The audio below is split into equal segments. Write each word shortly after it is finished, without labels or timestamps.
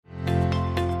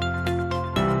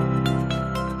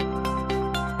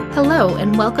Hello,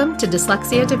 and welcome to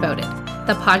Dyslexia Devoted,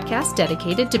 the podcast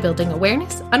dedicated to building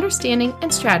awareness, understanding,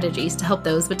 and strategies to help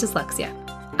those with dyslexia.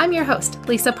 I'm your host,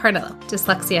 Lisa Parnello,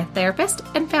 dyslexia therapist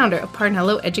and founder of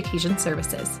Parnello Education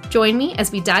Services. Join me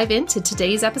as we dive into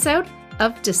today's episode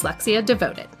of Dyslexia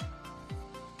Devoted.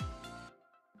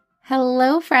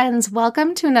 Hello, friends.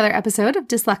 Welcome to another episode of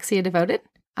Dyslexia Devoted.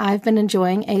 I've been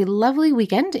enjoying a lovely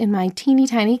weekend in my teeny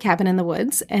tiny cabin in the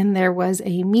woods, and there was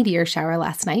a meteor shower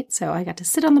last night, so I got to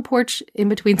sit on the porch in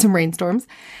between some rainstorms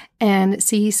and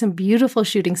see some beautiful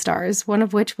shooting stars, one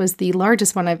of which was the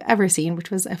largest one I've ever seen, which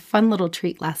was a fun little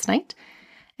treat last night.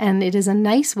 And it is a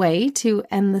nice way to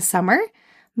end the summer.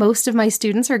 Most of my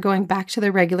students are going back to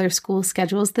their regular school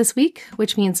schedules this week,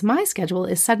 which means my schedule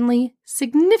is suddenly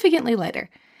significantly lighter.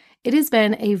 It has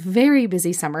been a very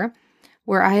busy summer,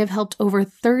 where I have helped over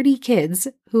 30 kids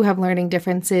who have learning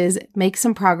differences make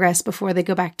some progress before they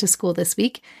go back to school this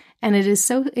week, and it is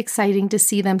so exciting to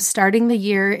see them starting the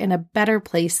year in a better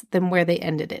place than where they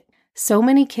ended it. So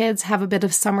many kids have a bit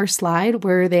of summer slide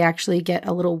where they actually get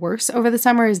a little worse over the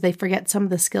summer as they forget some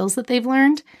of the skills that they've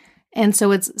learned, and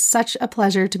so it's such a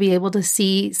pleasure to be able to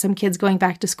see some kids going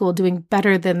back to school doing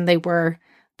better than they were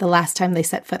the last time they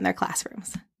set foot in their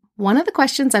classrooms. One of the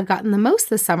questions I've gotten the most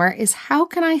this summer is how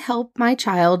can I help my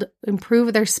child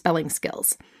improve their spelling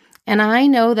skills? And I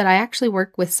know that I actually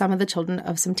work with some of the children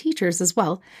of some teachers as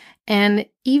well, and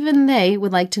even they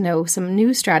would like to know some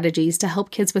new strategies to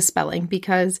help kids with spelling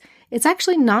because it's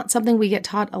actually not something we get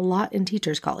taught a lot in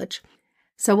Teachers College.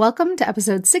 So welcome to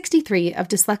episode 63 of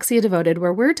Dyslexia Devoted,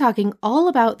 where we're talking all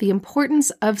about the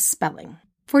importance of spelling.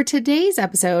 For today's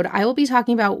episode, I will be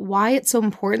talking about why it's so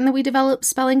important that we develop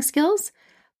spelling skills.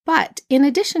 But in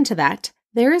addition to that,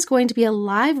 there is going to be a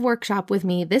live workshop with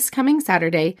me this coming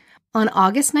Saturday on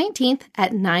August 19th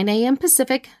at 9 a.m.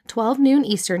 Pacific, 12 noon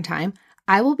Eastern Time.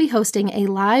 I will be hosting a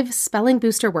live spelling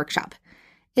booster workshop.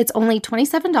 It's only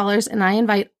 $27, and I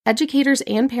invite educators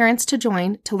and parents to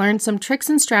join to learn some tricks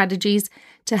and strategies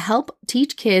to help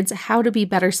teach kids how to be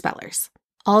better spellers.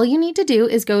 All you need to do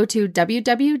is go to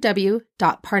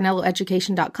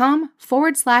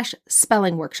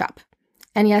www.parnelloeducation.com/spelling workshop.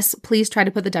 And yes, please try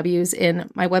to put the W's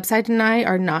in. My website and I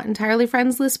are not entirely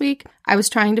friends this week. I was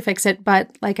trying to fix it,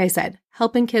 but like I said,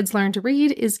 helping kids learn to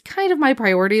read is kind of my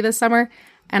priority this summer,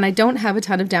 and I don't have a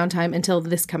ton of downtime until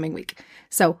this coming week.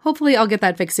 So hopefully I'll get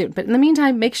that fixed soon. But in the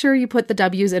meantime, make sure you put the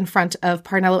W's in front of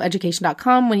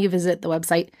parnelloeducation.com when you visit the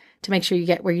website to make sure you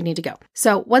get where you need to go.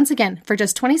 So once again, for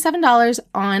just $27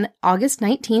 on August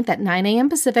 19th at 9 a.m.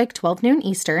 Pacific, 12 noon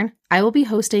Eastern, I will be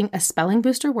hosting a spelling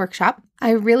booster workshop.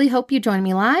 I really hope you join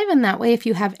me live, and that way if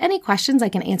you have any questions, I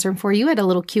can answer them for you at a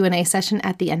little Q&A session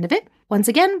at the end of it. Once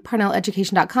again,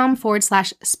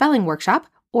 parnelloeducation.com/spelling workshop,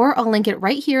 or I'll link it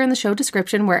right here in the show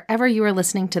description wherever you are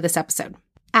listening to this episode.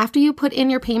 After you put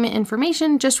in your payment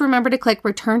information, just remember to click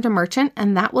Return to Merchant,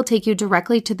 and that will take you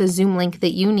directly to the Zoom link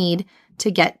that you need to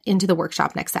get into the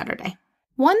workshop next Saturday.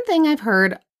 One thing I've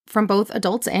heard from both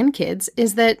adults and kids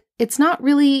is that it's not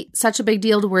really such a big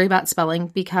deal to worry about spelling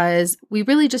because we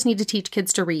really just need to teach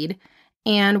kids to read.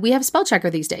 And we have spell checker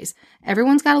these days.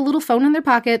 Everyone's got a little phone in their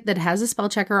pocket that has a spell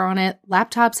checker on it.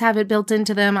 Laptops have it built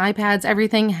into them. iPads,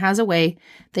 everything has a way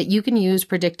that you can use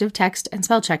predictive text and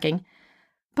spell checking.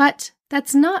 But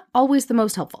that's not always the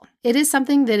most helpful. It is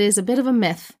something that is a bit of a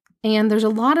myth, and there's a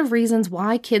lot of reasons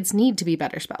why kids need to be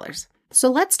better spellers. So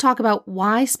let's talk about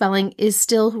why spelling is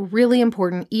still really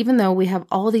important even though we have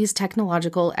all these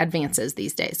technological advances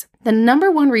these days. The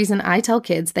number one reason I tell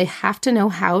kids they have to know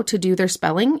how to do their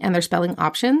spelling and their spelling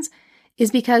options is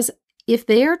because if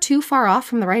they are too far off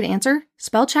from the right answer,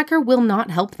 spell checker will not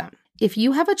help them. If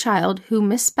you have a child who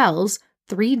misspells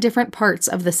 3 different parts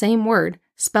of the same word,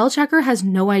 spell checker has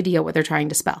no idea what they're trying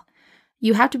to spell.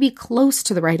 You have to be close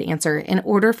to the right answer in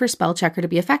order for spell checker to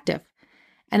be effective.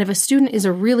 And if a student is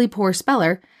a really poor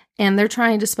speller and they're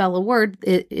trying to spell a word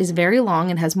that is very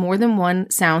long and has more than one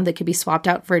sound that could be swapped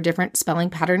out for a different spelling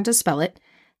pattern to spell it,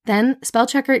 then spell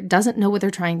checker doesn't know what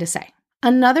they're trying to say.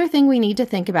 Another thing we need to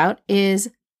think about is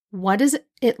what does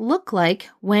it look like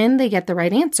when they get the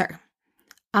right answer?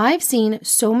 I've seen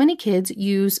so many kids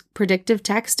use predictive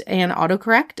text and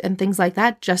autocorrect and things like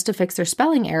that just to fix their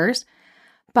spelling errors.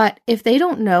 But if they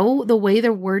don't know the way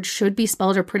their word should be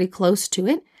spelled or pretty close to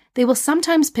it, they will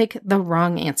sometimes pick the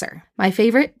wrong answer. My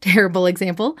favorite terrible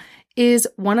example is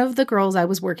one of the girls I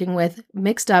was working with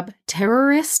mixed up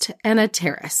terrorist and a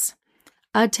terrace.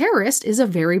 A terrorist is a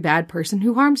very bad person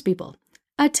who harms people.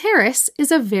 A terrace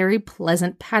is a very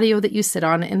pleasant patio that you sit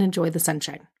on and enjoy the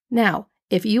sunshine. Now,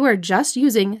 if you are just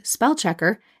using spell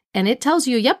checker and it tells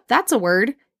you, yep, that's a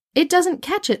word, it doesn't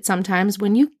catch it sometimes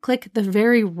when you click the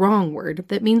very wrong word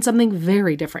that means something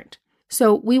very different.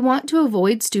 So we want to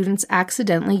avoid students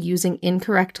accidentally using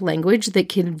incorrect language that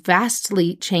can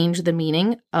vastly change the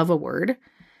meaning of a word.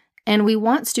 And we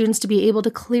want students to be able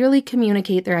to clearly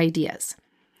communicate their ideas.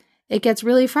 It gets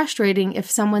really frustrating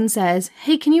if someone says,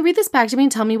 "Hey, can you read this back to me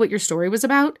and tell me what your story was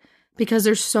about?" Because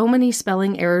there's so many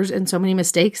spelling errors and so many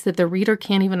mistakes that the reader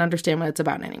can't even understand what it's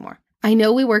about anymore. I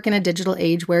know we work in a digital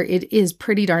age where it is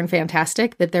pretty darn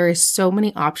fantastic that there is so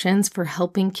many options for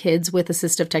helping kids with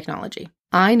assistive technology.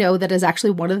 I know that is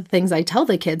actually one of the things I tell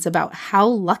the kids about how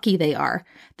lucky they are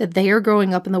that they are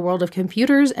growing up in the world of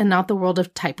computers and not the world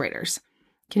of typewriters.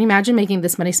 Can you imagine making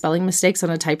this many spelling mistakes on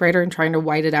a typewriter and trying to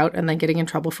white it out and then getting in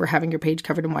trouble for having your page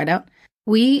covered in whiteout?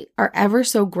 We are ever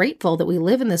so grateful that we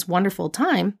live in this wonderful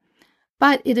time,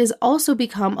 but it has also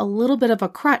become a little bit of a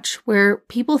crutch where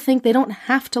people think they don't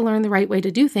have to learn the right way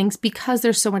to do things because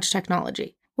there's so much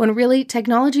technology. When really,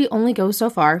 technology only goes so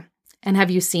far. And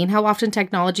have you seen how often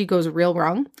technology goes real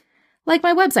wrong? Like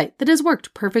my website that has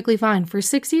worked perfectly fine for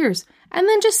 6 years, and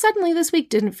then just suddenly this week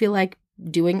didn't feel like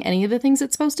doing any of the things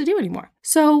it's supposed to do anymore.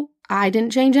 So I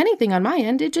didn't change anything on my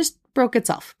end, it just broke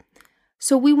itself.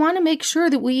 So we want to make sure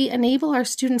that we enable our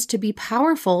students to be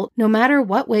powerful. No matter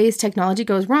what ways technology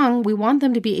goes wrong, we want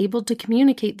them to be able to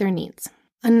communicate their needs.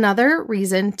 Another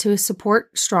reason to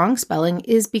support strong spelling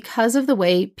is because of the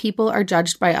way people are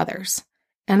judged by others.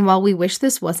 And while we wish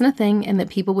this wasn't a thing and that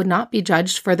people would not be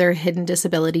judged for their hidden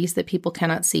disabilities that people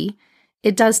cannot see,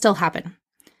 it does still happen.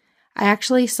 I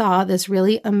actually saw this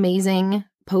really amazing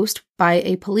post by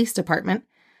a police department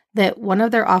that one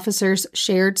of their officers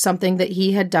shared something that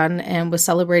he had done and was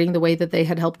celebrating the way that they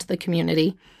had helped the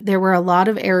community. There were a lot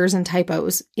of errors and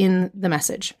typos in the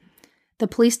message. The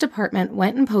police department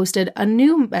went and posted a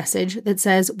new message that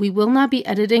says, "We will not be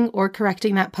editing or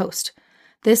correcting that post.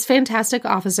 This fantastic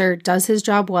officer does his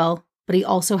job well, but he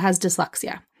also has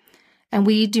dyslexia. And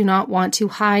we do not want to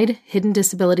hide hidden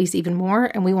disabilities even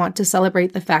more, and we want to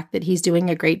celebrate the fact that he's doing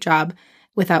a great job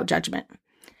without judgment."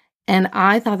 And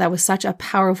I thought that was such a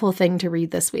powerful thing to read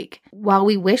this week. While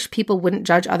we wish people wouldn't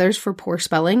judge others for poor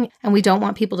spelling, and we don't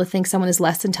want people to think someone is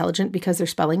less intelligent because their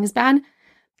spelling is bad,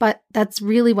 but that's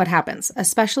really what happens,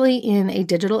 especially in a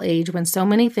digital age when so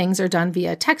many things are done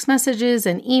via text messages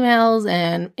and emails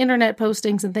and internet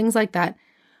postings and things like that,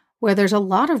 where there's a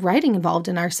lot of writing involved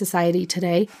in our society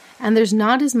today, and there's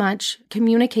not as much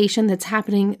communication that's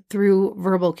happening through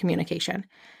verbal communication.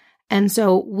 And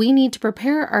so we need to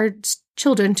prepare our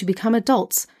children to become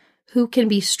adults who can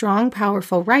be strong,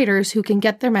 powerful writers who can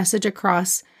get their message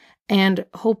across and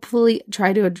hopefully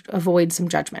try to avoid some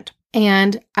judgment.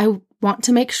 And I want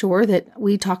to make sure that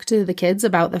we talk to the kids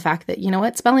about the fact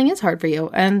that, spelling is hard for you.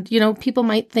 And, people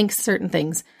might think certain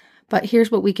things, but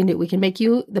here's what we can do. We can make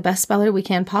you the best speller we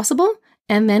can possible.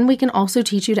 And then we can also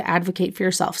teach you to advocate for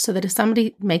yourself so that if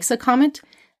somebody makes a comment,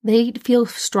 they feel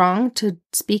strong to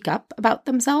speak up about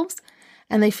themselves.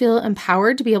 And they feel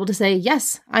empowered to be able to say,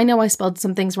 yes, I know I spelled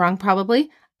some things wrong probably.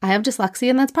 I have dyslexia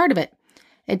and that's part of it.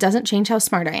 It doesn't change how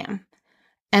smart I am.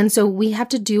 And so we have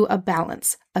to do a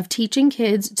balance of teaching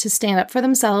kids to stand up for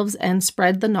themselves and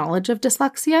spread the knowledge of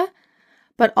dyslexia,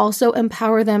 but also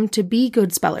empower them to be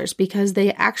good spellers because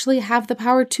they actually have the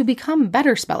power to become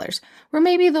better spellers, where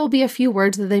maybe there'll be a few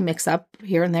words that they mix up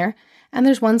here and there, and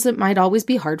there's ones that might always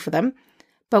be hard for them,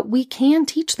 but we can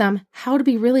teach them how to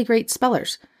be really great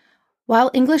spellers. While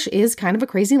English is kind of a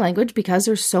crazy language because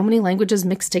there's so many languages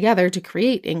mixed together to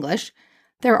create English,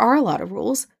 there are a lot of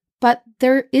rules, but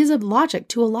there is a logic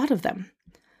to a lot of them.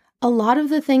 A lot of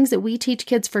the things that we teach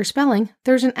kids for spelling,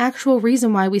 there's an actual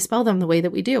reason why we spell them the way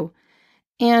that we do.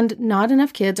 And not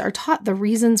enough kids are taught the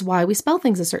reasons why we spell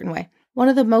things a certain way. One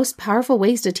of the most powerful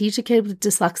ways to teach a kid with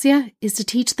dyslexia is to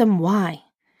teach them why.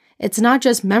 It's not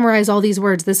just memorize all these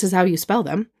words, this is how you spell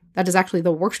them. That is actually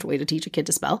the worst way to teach a kid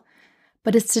to spell.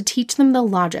 But it's to teach them the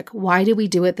logic. Why do we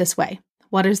do it this way?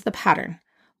 What is the pattern?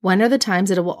 When are the times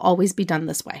that it will always be done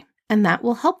this way? And that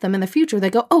will help them in the future. They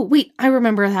go, oh, wait, I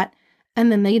remember that.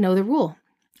 And then they know the rule.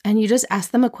 And you just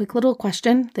ask them a quick little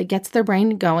question that gets their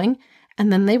brain going.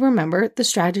 And then they remember the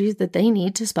strategies that they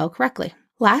need to spell correctly.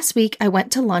 Last week, I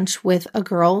went to lunch with a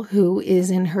girl who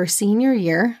is in her senior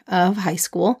year of high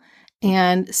school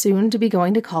and soon to be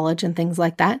going to college and things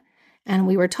like that. And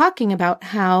we were talking about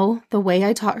how the way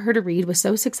I taught her to read was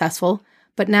so successful,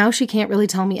 but now she can't really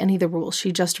tell me any of the rules.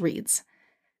 She just reads.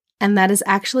 And that is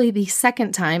actually the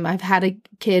second time I've had a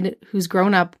kid who's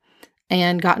grown up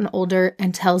and gotten older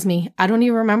and tells me, I don't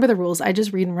even remember the rules. I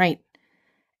just read and write.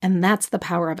 And that's the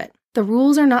power of it. The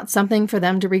rules are not something for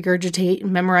them to regurgitate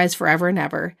and memorize forever and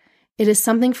ever. It is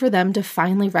something for them to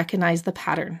finally recognize the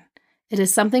pattern. It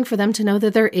is something for them to know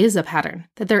that there is a pattern,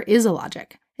 that there is a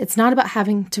logic. It's not about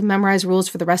having to memorize rules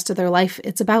for the rest of their life.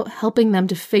 It's about helping them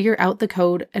to figure out the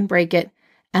code and break it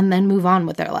and then move on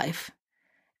with their life.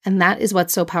 And that is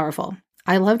what's so powerful.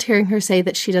 I loved hearing her say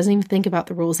that she doesn't even think about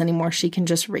the rules anymore. She can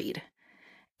just read.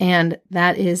 And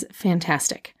that is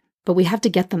fantastic. But we have to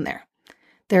get them there.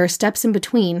 There are steps in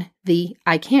between the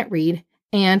I can't read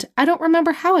and I don't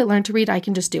remember how I learned to read, I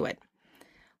can just do it.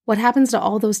 What happens to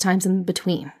all those times in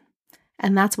between?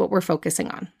 And that's what we're focusing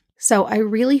on. So I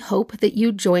really hope that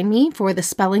you join me for the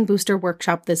Spelling Booster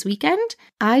workshop this weekend.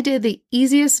 I did the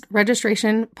easiest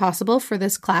registration possible for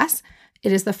this class.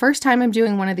 It is the first time I'm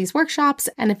doing one of these workshops,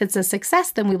 and if it's a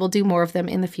success, then we will do more of them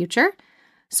in the future.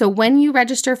 So when you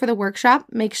register for the workshop,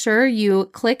 make sure you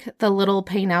click the little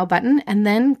Pay Now button and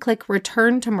then click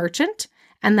Return to Merchant,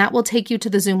 and that will take you to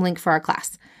the Zoom link for our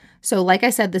class. So like I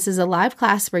said, this is a live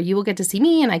class where you will get to see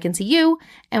me and I can see you,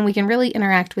 and we can really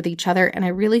interact with each other, and I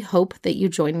really hope that you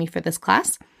join me for this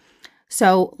class.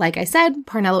 So like I said,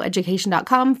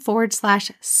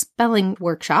 parnelloeducation.com/spelling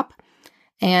workshop,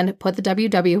 and put the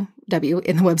www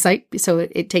in the website so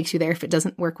it takes you there if it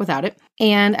doesn't work without it.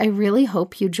 And I really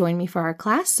hope you join me for our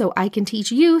class so I can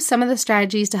teach you some of the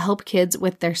strategies to help kids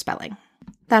with their spelling.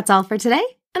 That's all for today,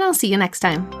 and I'll see you next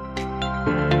time.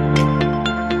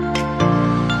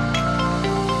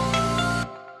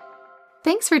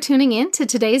 Thanks for tuning in to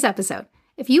today's episode.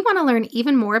 If you want to learn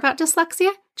even more about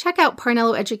dyslexia, check out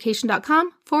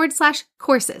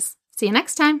parnelloeducation.com/courses. See you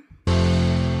next time.